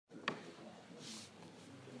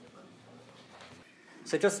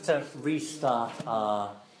So just to restart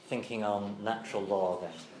our thinking on natural law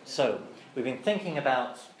then. So we've been thinking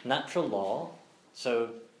about natural law, so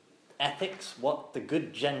ethics, what the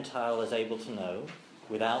good Gentile is able to know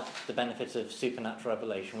without the benefit of supernatural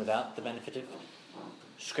revelation, without the benefit of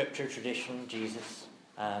scripture, tradition, Jesus.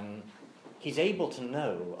 He's able to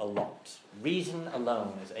know a lot. Reason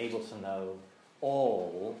alone is able to know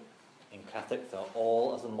all, in Catholic thought,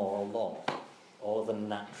 all of the moral law, all of the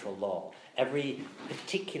natural law. Every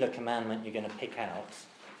particular commandment you're going to pick out,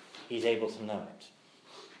 he's able to know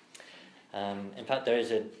it. In fact, there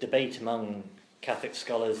is a debate among Catholic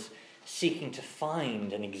scholars seeking to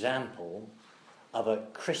find an example of a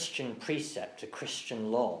Christian precept, a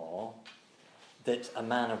Christian law, that a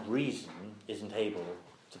man of reason isn't able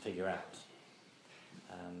to figure out.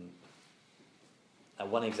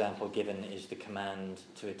 One example given is the command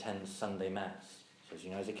to attend Sunday Mass. So as you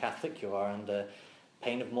know, as a Catholic, you are under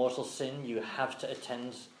pain of mortal sin, you have to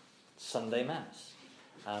attend Sunday Mass.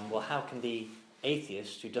 Well, how can the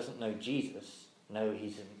atheist who doesn't know Jesus know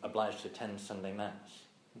he's obliged to attend Sunday Mass?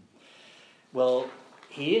 Well,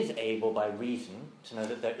 he is able by reason to know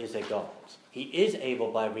that there is a God. He is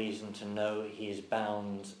able by reason to know he is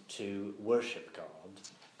bound to worship God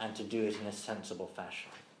and to do it in a sensible fashion.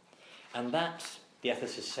 And that, the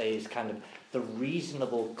ethicists say, is kind of the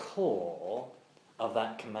reasonable core of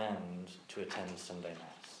that command to attend Sunday Mass.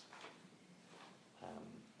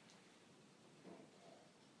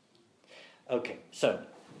 Okay, so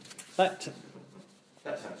back to...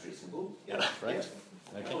 That sounds reasonable. Yeah, right.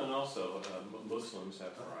 Yeah. Okay. Well, and also Muslims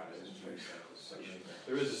have varieties. So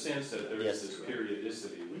there is a sense that there is this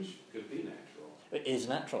periodicity which could be natural. It is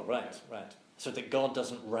natural, right, right. So that God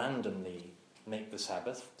doesn't randomly make the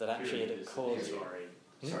Sabbath, that actually it accords...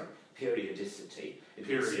 Sorry, periodicity.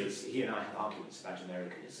 He and I have arguments about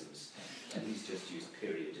Americanisms, and he's just used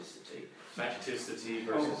periodicity. Facticity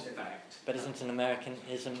versus fact. But isn't an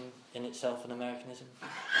Americanism in itself an Americanism?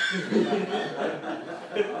 Isn't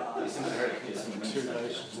Americanism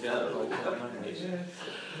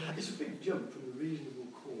It's a big jump from the reasonable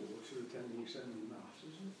core to attending Sunday Mass,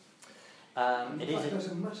 isn't it? That's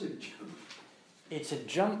a massive jump. It's a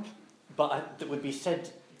jump, but that would be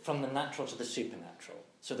said from the natural to the supernatural.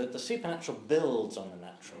 So that the supernatural builds on the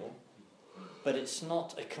natural, but it's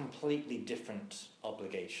not a completely different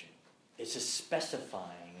obligation. It's a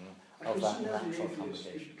specifying of that natural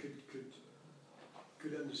obligation.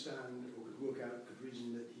 Could understand or could work out, could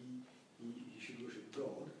reason that he should worship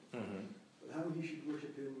God, but how he should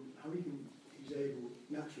worship him, he's able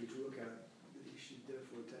naturally to work out that he should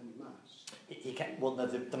therefore attend Mass. He can, well, no,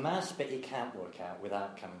 the Mass bit he can't work out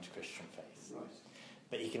without coming to Christian faith. Right.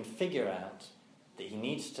 But he can figure out that he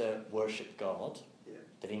needs to worship God,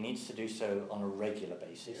 that he needs to do so on a regular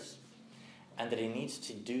basis, and that he needs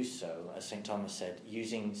to do so, as St. Thomas said,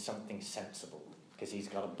 using something sensible, because he's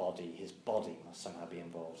got a body, his body must somehow be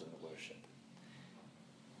involved in the worship.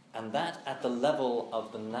 And that, at the level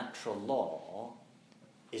of the natural law,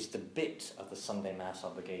 is the bit of the Sunday Mass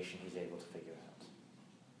obligation he's able to figure out.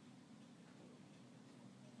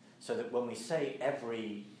 So that when we say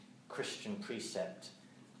every Christian precept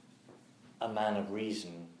a man of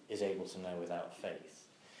reason is able to know without faith,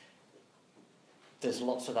 there's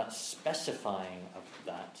lots of that specifying of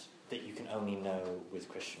that you can only know with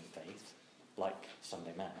Christian faith, like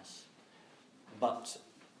Sunday Mass. But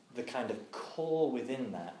the kind of core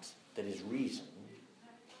within that is reason,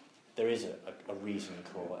 there is a reason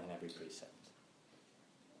core in every precept.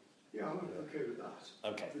 Yeah, I'm okay with that.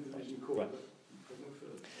 Okay. With the reason core, right. But no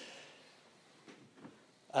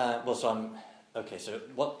further. So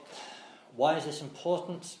why is this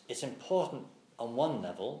important? It's important on one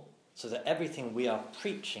level, so that everything we are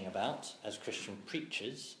preaching about as Christian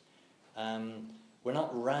preachers, we're not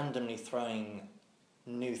randomly throwing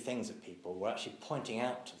new things at people. We're actually pointing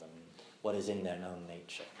out to them what is in their own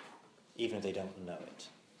nature, even if they don't know it.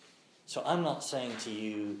 So I'm not saying to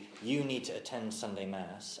you, you need to attend Sunday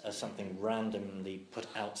Mass as something randomly put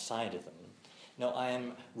outside of them. No, I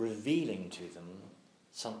am revealing to them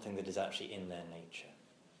something that is actually in their nature,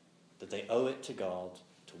 that they owe it to God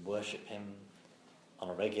to worship him on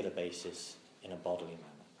a regular basis in a bodily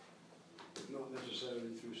manner. But not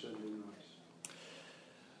necessarily through Sunday Mass.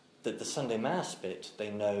 That the Sunday Mass bit they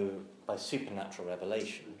know by supernatural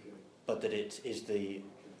revelation, but that it is the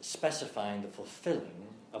specifying, the fulfilling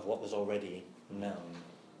of what was already known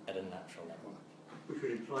at a natural level. Which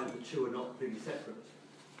would imply that the two are not really separate.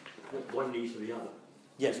 One leads to the other.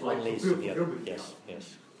 Yes, one leads to the other. Yes.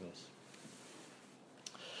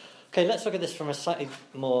 Okay, let's look at this from a slightly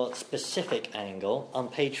more specific angle. On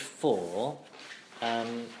page 4,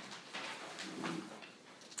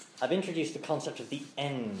 I've introduced the concept of the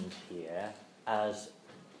end here as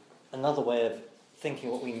another way of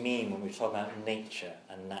thinking what we mean when we talk about nature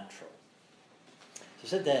and natural. So I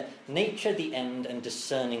said there, nature, the end, and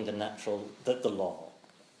discerning the natural, the law.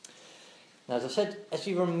 Now, as I said, as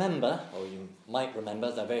you remember, or you might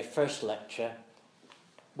remember, the very first lecture,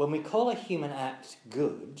 when we call a human act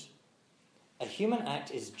good, a human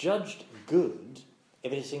act is judged good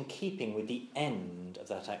if it is in keeping with the end of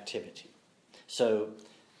that activity. So,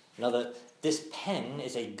 this pen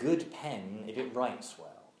is a good pen if it writes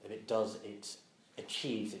well, if it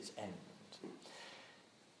achieves its end.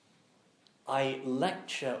 I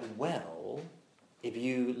lecture well if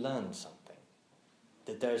you learn something,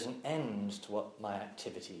 that there's an end to what my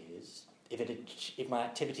activity is. If my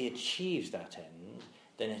activity achieves that end,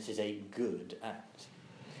 then it is a good act.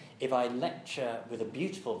 If I lecture with a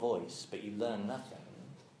beautiful voice but you learn nothing,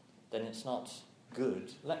 then it's not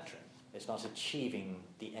good lecturing. It's not achieving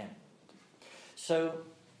the end. So,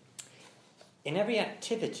 in every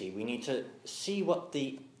activity, we need to see what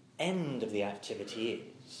the end of the activity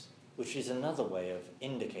is, which is another way of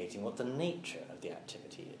indicating what the nature of the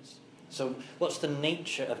activity is. So, what's the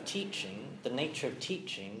nature of teaching? The nature of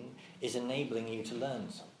teaching is enabling you to learn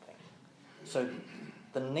something. So,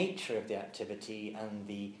 the nature of the activity and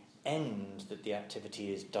the end that the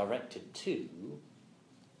activity is directed to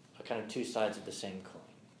are kind of two sides of the same coin.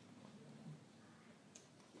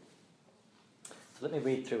 So let me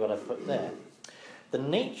read through what I've put there. The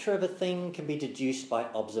nature of a thing can be deduced by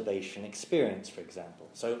observation experience, for example.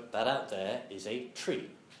 So that out there is a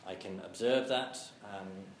tree. I can observe that.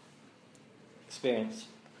 Experience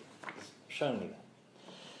has shown me that.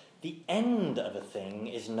 The end of a thing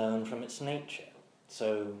is known from its nature.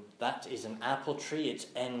 So that is an apple tree. Its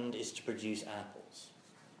end is to produce apples.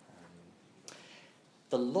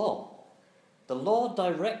 The law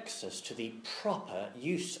directs us to the proper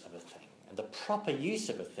use of a thing. And the proper use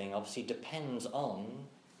of a thing obviously depends on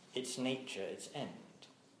its nature, its end.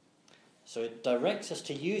 So it directs us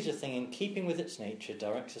to use a thing in keeping with its nature,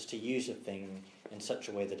 directs us to use a thing in such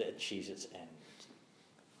a way that it achieves its end.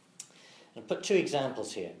 I'll put two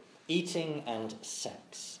examples here, eating and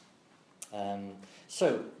sex.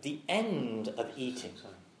 So the end of eating.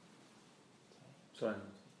 Sorry.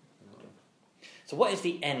 So what is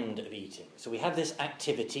the end of eating? So we have this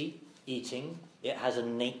activity, eating. It has a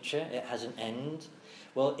nature, it has an end.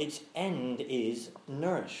 Well, its end is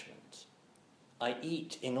nourishment. I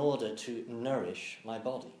eat in order to nourish my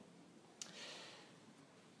body.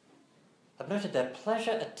 I've noted that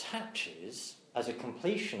pleasure attaches as a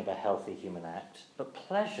completion of a healthy human act, but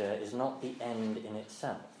pleasure is not the end in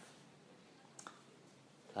itself.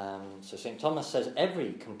 So St. Thomas says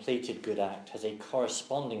every completed good act has a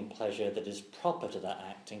corresponding pleasure that is proper to that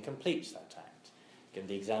act and completes that act. Give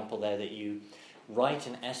the example there that you write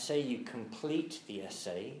an essay, you complete the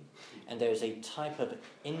essay, and there is a type of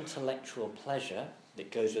intellectual pleasure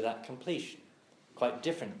that goes with that completion. Quite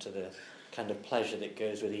different to the kind of pleasure that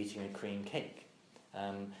goes with eating a cream cake.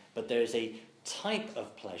 But there is a type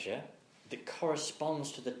of pleasure that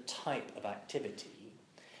corresponds to the type of activity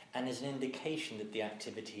and is an indication that the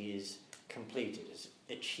activity is completed, has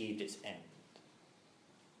achieved its end.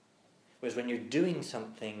 Whereas when you're doing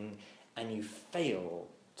something and you fail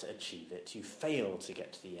to achieve it, you fail to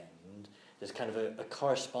get to the end, there's kind of a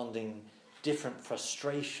corresponding different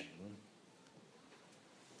frustration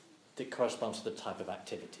that corresponds to the type of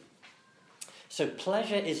activity. So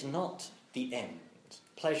pleasure is not the end.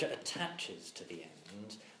 Pleasure attaches to the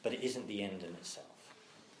end, but it isn't the end in itself.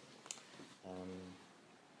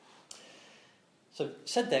 So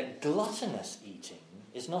said that gluttonous eating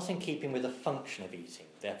is not in keeping with the function of eating,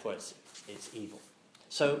 therefore it's evil.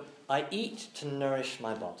 So I eat to nourish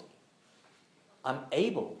my body. I'm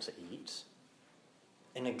able to eat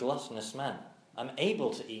in a gluttonous manner. I'm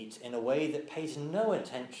able to eat in a way that pays no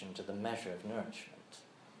attention to the measure of nourishment.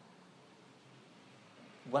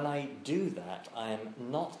 When I do that, I am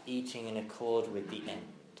not eating in accord with the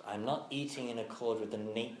end. I'm not eating in accord with the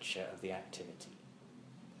nature of the activity.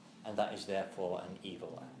 And that is therefore an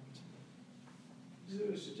evil act. Is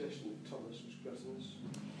there a suggestion that Thomas was gluttonous?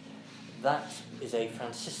 That is a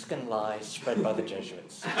Franciscan lie spread by the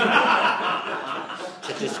Jesuits to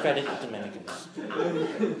discredit the Dominicans.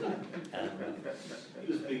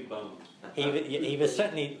 He was big boned. He was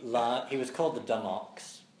certainly large. He was called the dumb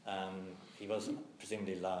ox. He was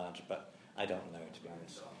presumably large, but I don't know, to be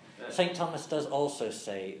honest. St. Thomas does also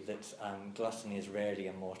say that gluttony is rarely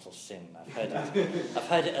a mortal sin. I've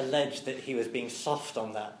heard it alleged that he was being soft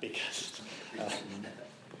on that because...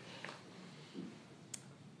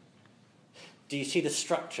 Do you see the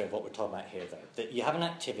structure of what we're talking about here, though? That you have an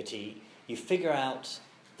activity, you figure out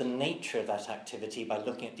the nature of that activity by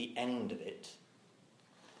looking at the end of it,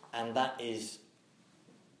 and that is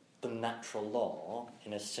the natural law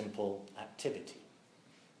in a simple activity.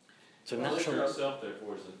 So pleasure itself,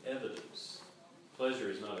 therefore, is an evidence. Pleasure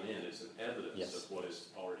is not an end, it's an evidence of what is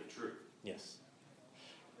already true. Yes.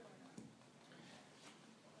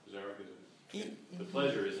 Is that right? The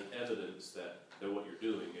pleasure is an evidence that what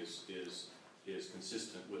you're doing is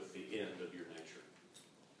consistent with the end of your nature.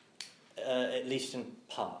 At least in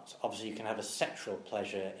part. Obviously, you can have a sexual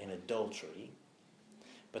pleasure in adultery,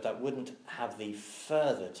 but that wouldn't have the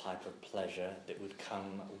further type of pleasure that would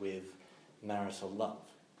come with marital love.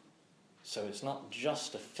 So it's not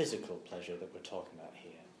just a physical pleasure that we're talking about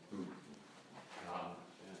here.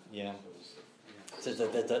 Yeah. So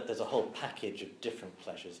there's a whole package of different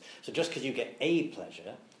pleasures. So just because you get a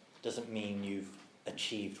pleasure doesn't mean you've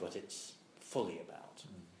achieved what it's fully about.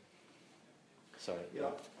 Sorry.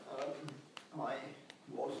 Yeah. I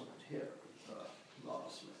wasn't here at the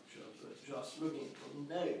last lecture, but just looking at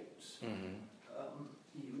the notes,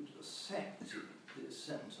 you dissected this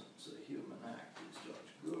sentence, a human act is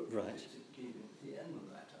judged good, right, keeping the end of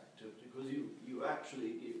that activity, because you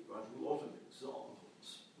actually give quite a lot of examples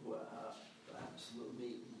where perhaps the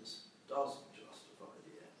means doesn't justify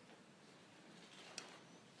the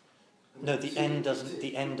end. No, the end doesn't.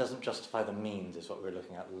 The end doesn't justify the means. Is what we were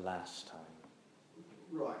looking at last time.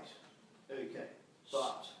 Right. Okay.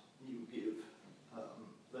 But you give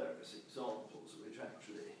various examples which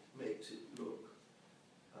actually makes it look.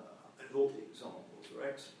 I thought the examples were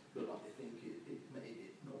excellent, but I think it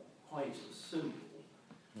made it not quite as simple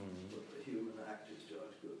that the human act is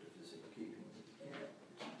judged good if it's in keeping with the end,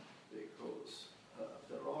 because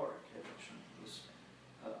there are occasions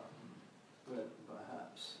when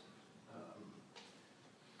perhaps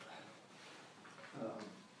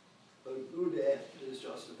a good end is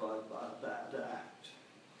justified by a bad act.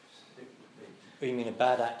 What you mean a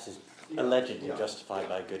bad act is allegedly justified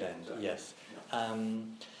by a good end? Exactly. Yes.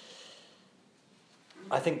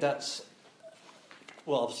 I think that's,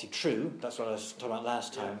 well, obviously true. That's what I was talking about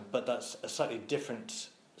last time. But that's a slightly different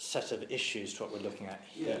set of issues to what we're looking at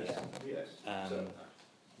here. Yes.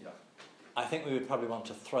 I think we would probably want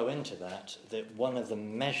to throw into that one of the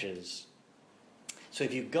measures. So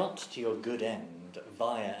if you got to your good end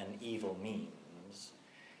via an evil means,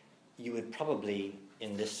 you would probably,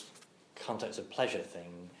 in this context of pleasure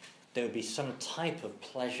thing, there would be some type of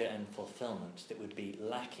pleasure and fulfillment that would be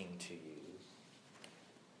lacking to you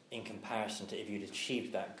in comparison to if you'd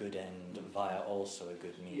achieved that good end via also a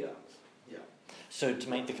good means. Yeah. So to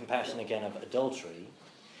make the comparison again of adultery,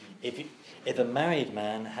 if a married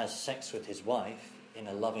man has sex with his wife in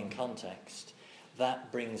a loving context,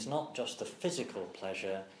 that brings not just a physical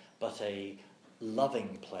pleasure, but a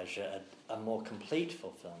loving pleasure, a more complete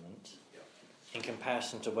fulfillment, in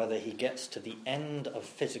comparison to whether he gets to the end of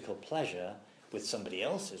physical pleasure with somebody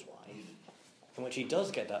else's wife, in which he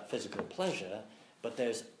does get that physical pleasure, but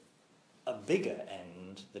there's a bigger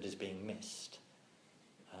end that is being missed.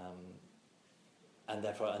 And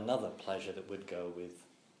therefore another pleasure that would go with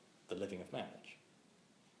the living of marriage.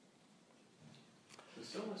 In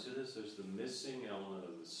so much of this, there's the missing element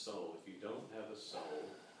of the soul. If you don't have a soul,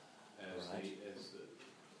 as the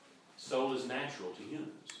soul is natural to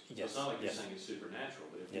humans. Yes. So it's not like you're saying it's supernatural,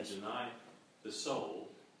 but if you deny the soul,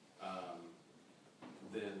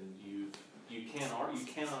 then you cannot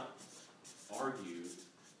argue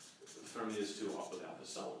from this to off without the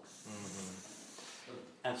soul.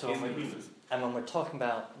 And so when we're talking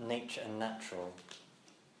about nature and natural,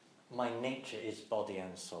 my nature is body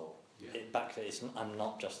and soul. Yeah. I'm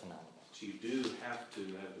not just an animal. So you do have to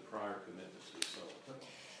have the prior commitment to the soul.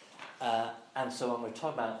 And so when we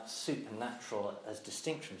talk about supernatural as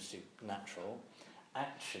distinct from supernatural,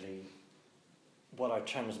 actually what our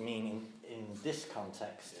terms mean in this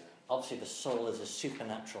context, obviously the soul is a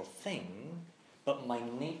supernatural thing, but my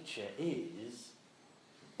nature is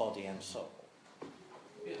body and soul.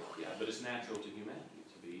 Yeah, but it's natural to humanity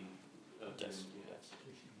to be... Yes.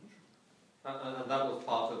 And that was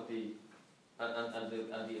part of the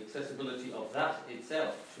accessibility of that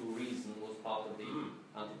itself to reason was part of the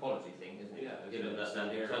anthropology thing, isn't it? Yeah, given that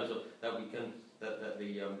in terms of that we can the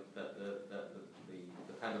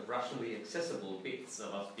kind of rationally accessible bits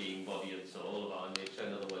of us being body and soul of our nature,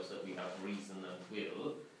 in other words, that we have reason and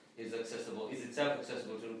will, is itself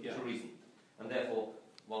accessible to reason, and therefore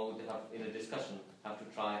one would have in a discussion have to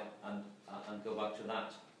try and go back to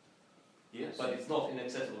that. Yes, but it's not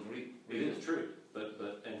inaccessible to reason. It is true, but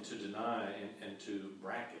to deny and to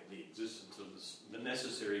bracket the existence of the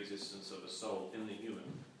necessary existence of a soul in the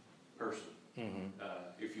human person.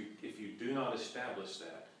 If you do not establish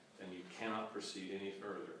that, then you cannot not proceed any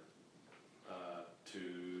further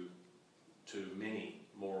to many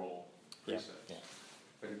moral precepts. Yeah.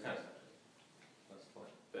 But you can't. That's the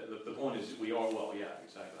point. The point is that we are, well, yeah,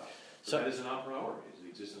 exactly. So that is an a priori, is the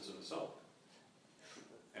existence of the soul.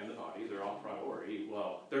 And the body, they're all priori.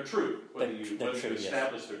 Well, they're true. Whether you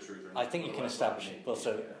establish their truth or not. I think you can establish it. Well,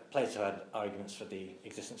 so Plato had arguments for the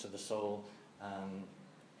existence of the soul.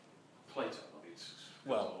 Plato, I mean, it's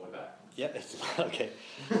well, all the way back. Yeah, it's, okay.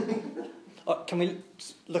 Can we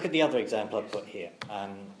look at the other example I put here?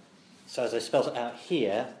 So as I spelled it out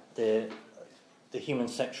here, the human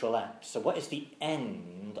sexual act. So what is the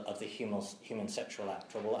end of the human sexual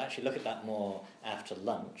act? Well, we'll actually look at that more after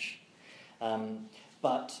lunch.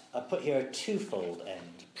 But I put here a twofold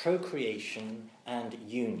end, procreation and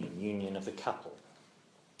union of the couple.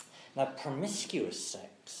 Now, promiscuous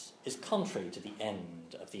sex is contrary to the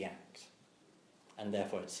end of the act, and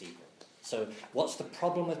therefore it's evil. So what's the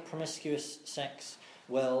problem with promiscuous sex?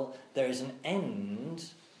 Well, there is an end,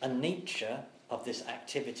 a nature of this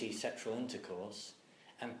activity, sexual intercourse,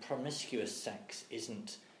 and promiscuous sex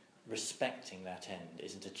isn't respecting that end,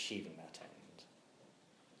 isn't achieving that end.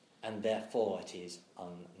 And therefore it is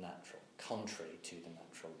unnatural, contrary to the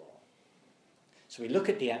natural law. So we look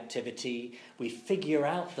at the activity, we figure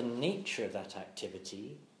out the nature of that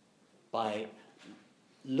activity by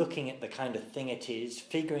looking at the kind of thing it is,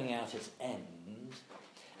 figuring out its end,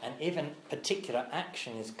 and if a particular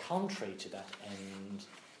action is contrary to that end,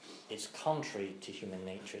 it's contrary to human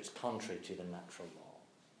nature, it's contrary to the natural law.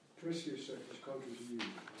 Promiscuous sex is contrary to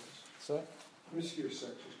union, yes? Sorry? Promiscuous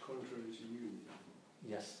sex is contrary to union.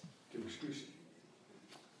 Yes. To exclusive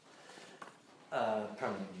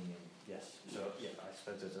Permanent union, yes. So, yeah, I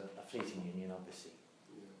suppose there's a fleeting union, obviously.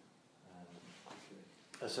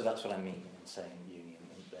 Yeah. So that's what I mean in saying union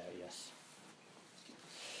there, yes.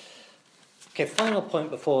 Okay, final point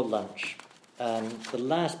before lunch. The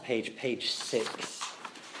last page, page 6.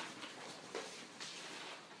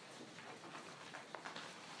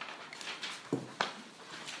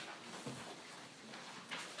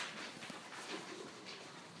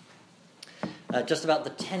 Just about the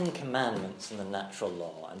 10 Commandments in the natural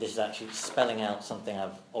law, and this is actually spelling out something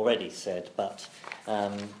I've already said, but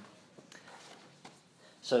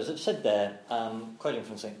so as it said there, quoting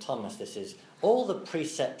from St. Thomas, this is, all the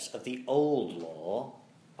precepts of the old law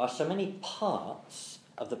are so many parts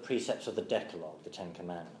of the precepts of the Decalogue, the 10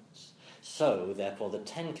 Commandments. So, therefore, the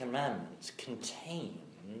 10 Commandments contain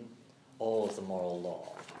all of the moral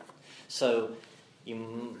law. So,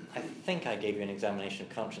 I think I gave you an examination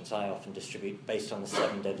of conscience I often distribute based on the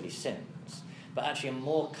 7 deadly sins. But actually a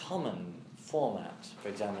more common format for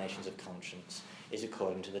examinations of conscience is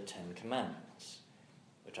according to the 10 Commandments,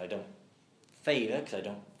 which I don't favour, because I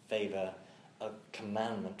don't favour a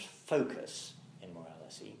commandment focus in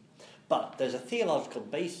morality. But there's a theological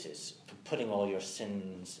basis for putting all your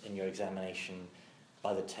sins in your examination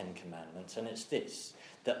by the 10 Commandments, and it's this,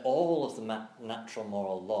 that all of the natural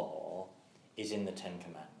moral law is in the 10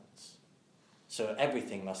 Commandments. So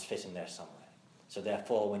everything must fit in there somewhere. So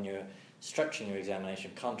therefore, when you're structuring your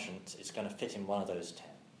examination of conscience, it's going to fit in one of those 10.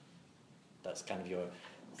 That's kind of your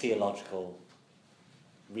theological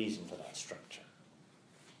reason for that structure.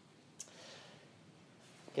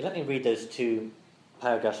 Okay, let me read those 2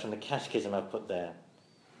 paragraphs from the Catechism I've put there.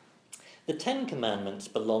 The 10 Commandments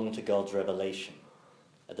belong to God's revelation.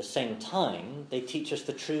 At the same time, they teach us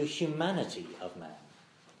the true humanity of man.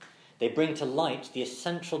 They bring to light the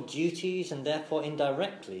essential duties and therefore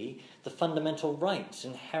indirectly the fundamental rights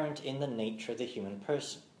inherent in the nature of the human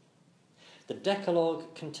person. The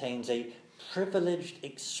Decalogue contains a privileged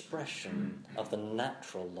expression of the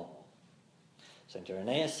natural law. St.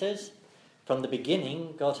 Irenaeus says, from the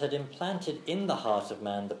beginning, God had implanted in the heart of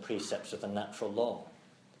man the precepts of the natural law.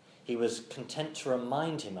 He was content to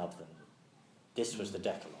remind him of them. This was the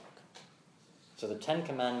Decalogue. So the 10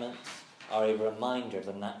 Commandments are a reminder of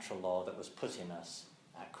the natural law that was put in us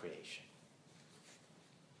at creation.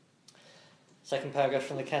 Second paragraph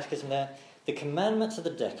from the Catechism there. The commandments of the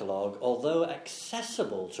Decalogue, although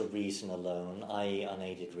accessible to reason alone, i.e.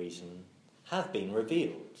 unaided reason, have been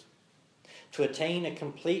revealed. To attain a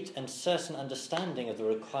complete and certain understanding of the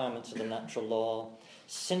requirements of the natural law,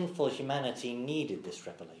 sinful humanity needed this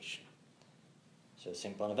revelation. So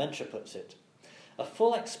St. Bonaventure puts it, a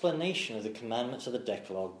full explanation of the commandments of the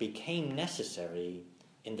Decalogue became necessary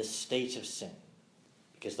in the state of sin,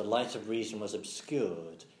 because the light of reason was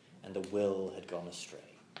obscured and the will had gone astray.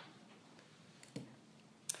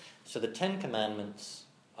 So the 10 Commandments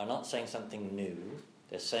are not saying something new.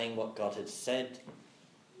 They're saying what God had said,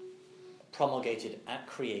 promulgated at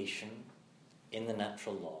creation in the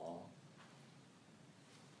natural law.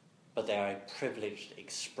 but they are a privileged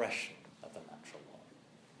expression of the natural law.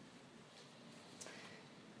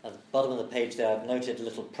 At the bottom of the page there, I've noted a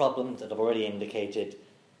little problem that I've already indicated.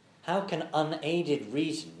 How can unaided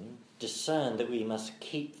reason discern that we must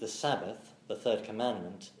keep the Sabbath, the third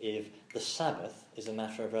commandment, if the Sabbath is a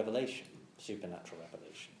matter of revelation, supernatural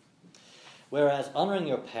revelation? Whereas honouring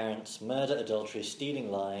your parents, murder, adultery, stealing,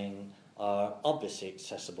 lying are obviously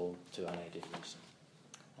accessible to unaided reason.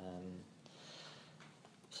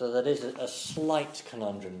 So that is a slight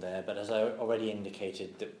conundrum there, but as I already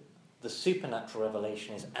indicated, the supernatural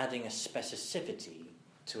revelation is adding a specificity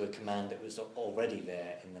to a command that was already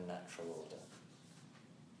there in the natural order.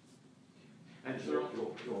 And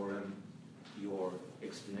your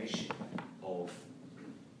explanation of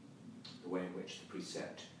the way in which the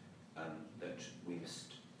precept that we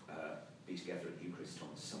must be together at Eucharist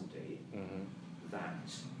on Sunday,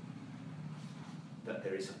 that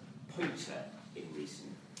there is a pointer in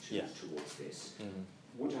reason towards this,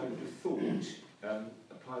 would I would have thought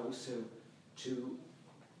apply also to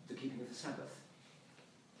the keeping of the Sabbath,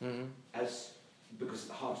 because at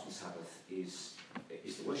the heart of the Sabbath is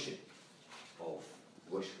the worship of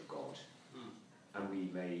God, and we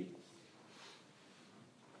may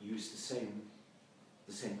use the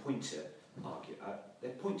same pointer.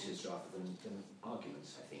 They're pointers rather than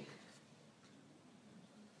arguments, I think.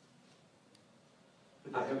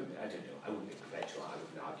 I don't know. I wouldn't be prepared to. I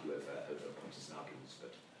wouldn't argue over pointers and arguments,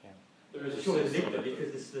 but there is a sure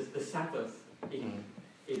because the Sabbath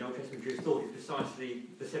in Old Testament Jewish thought is precisely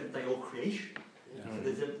the seventh day or creation. Yeah. So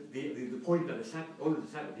there's the point about the Sabbath, honour of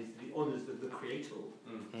the Sabbath is the honours of the Creator,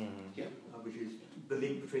 which is the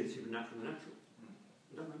link between the supernatural and the natural.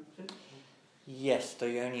 Does that make sense? Yes, though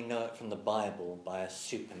you only know it from the Bible by a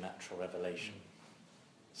supernatural revelation.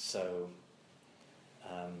 So,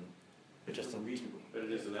 but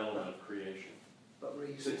it is an element of creation. But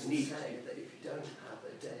reason say that if you don't have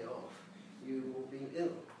a day off, you will be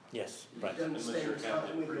ill. Yes, right. If you don't spend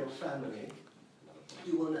time with your family,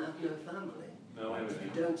 you will have no family. No, if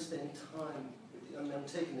you don't spend time with, I'm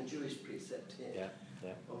taking the Jewish precept here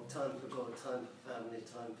of time for God, time for family,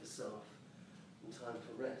 time for self, and time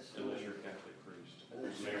for rest. Unless you're a Catholic priest.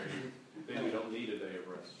 Then you don't need a day of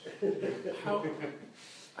rest.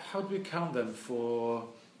 How do we account then for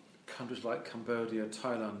countries like Cambodia,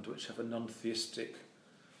 Thailand, which have a non-theistic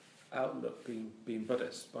outlook, being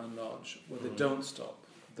Buddhist by and large, where they don't stop?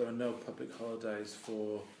 There are no public holidays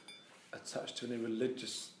attached to any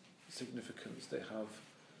religious significance. They have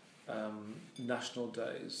national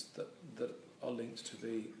days that are linked to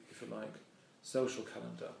the, if you like, social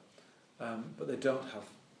calendar, but they don't have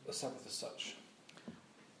a Sabbath as such.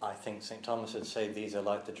 I think St. Thomas would say these are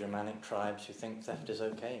like the Germanic tribes who think theft is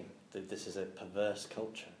okay. That this is a perverse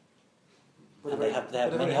culture. But they have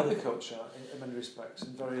many other culture in many respects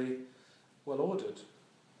and very well ordered.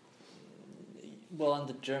 Well, and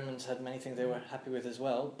the Germans had many things they were happy with as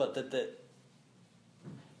well, but that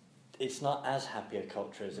it's not as happy a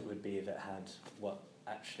culture as it would be if it had what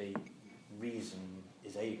actually reason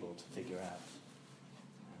is able to figure out.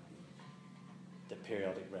 The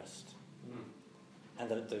periodic rest. And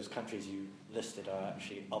that those countries you listed are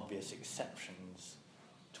actually obvious exceptions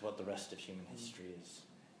to what the rest of human history is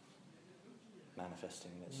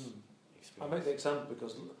manifesting this experience. I make the example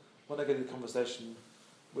because when I get in conversation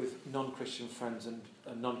with non-Christian friends and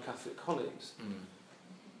non-Catholic colleagues,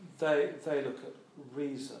 they look at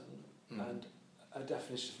reason and a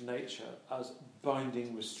definition of nature as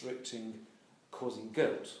binding, restricting, causing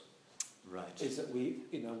guilt. Right. Is that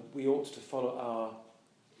we ought to follow our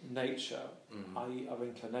nature, i.e. our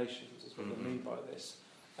inclinations, is what they mean by this.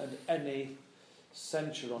 And any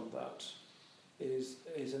censure on that is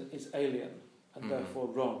alien and therefore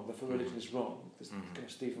wrong. Therefore religion is wrong. This kind of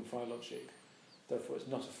Stephen Fry logic. Therefore it's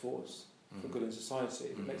not a force for good in society.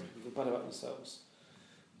 It makes people feel bad about themselves.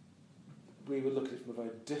 We will look at it from a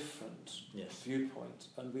very different viewpoint,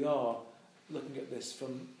 and we are looking at this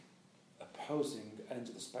from opposing ends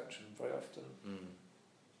of the spectrum very often.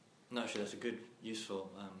 No, actually, that's a good, useful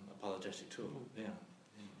apologetic tool. Yeah.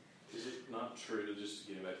 Is it not true, just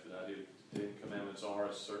getting back to the idea, the Ten Commandments are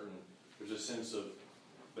there's a sense of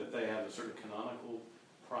that they have a certain canonical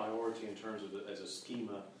priority in terms of as a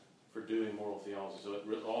schema for doing moral theology. So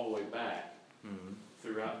all the way back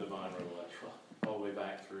throughout divine revelation, all the way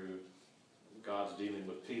back through God's dealing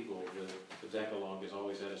with people, the Decalogue has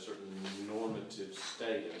always had a certain normative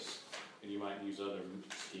status, and you might use other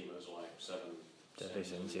schemas like 7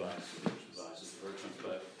 vices, virtues,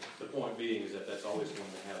 but the point being is that that's always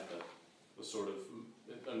going to have the sort of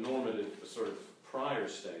a normative, a sort of prior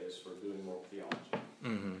status for doing moral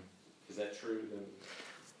theology. Is that true then?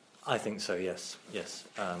 I think so, yes.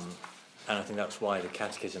 And I think that's why the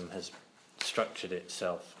Catechism has structured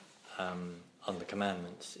itself on the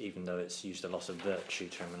commandments, even though it's used a lot of virtue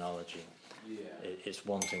terminology. Yeah. It's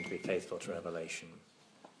wanting to be faithful to revelation.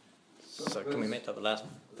 So can we make that the last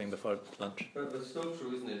thing before lunch? But it's so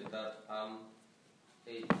true, isn't it, that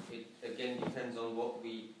it again depends on what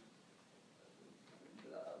we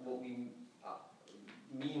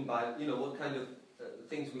mean by, what kind of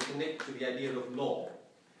things we connect to the idea of law,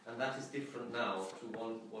 and that is different now to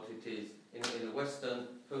what it is in a Western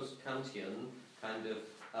post-Kantian kind of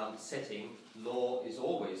setting. Law is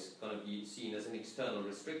always going to be seen as an external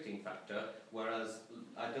restricting factor, whereas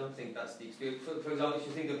I don't think that's the experience. For example, if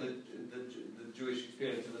you think of the Jewish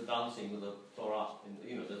experience of the dancing with the Torah,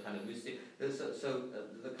 the kind of mystic,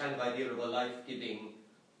 the kind of idea of a life-giving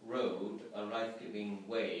road, a life-giving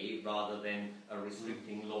way, rather than a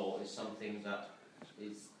restricting law, is something that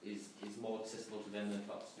is more accessible to them than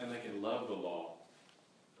to us. And they can love the law.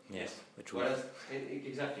 Yes. Whereas,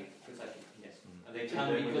 precisely, yes. And they Yeah,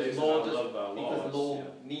 can, they because law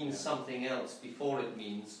means something else before it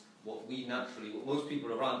means what we naturally, what most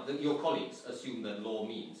people around, your colleagues assume that law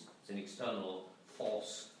means. It's an external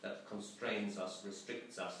force that constrains us,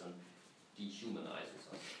 restricts us, and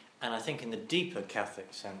dehumanizes us. And I think in the deeper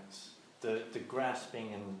Catholic sense, the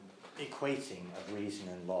grasping and equating of reason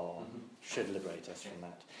and law should liberate us from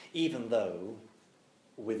that. Even though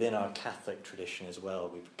within our Catholic tradition as well,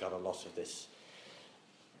 we've got a lot of this,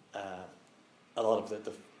 a lot of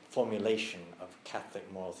the formulation of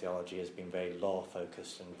Catholic moral theology has been very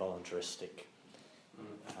law-focused and voluntaristic.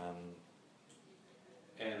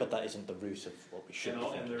 But that isn't the root of what we should be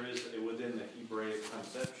thinking. And it would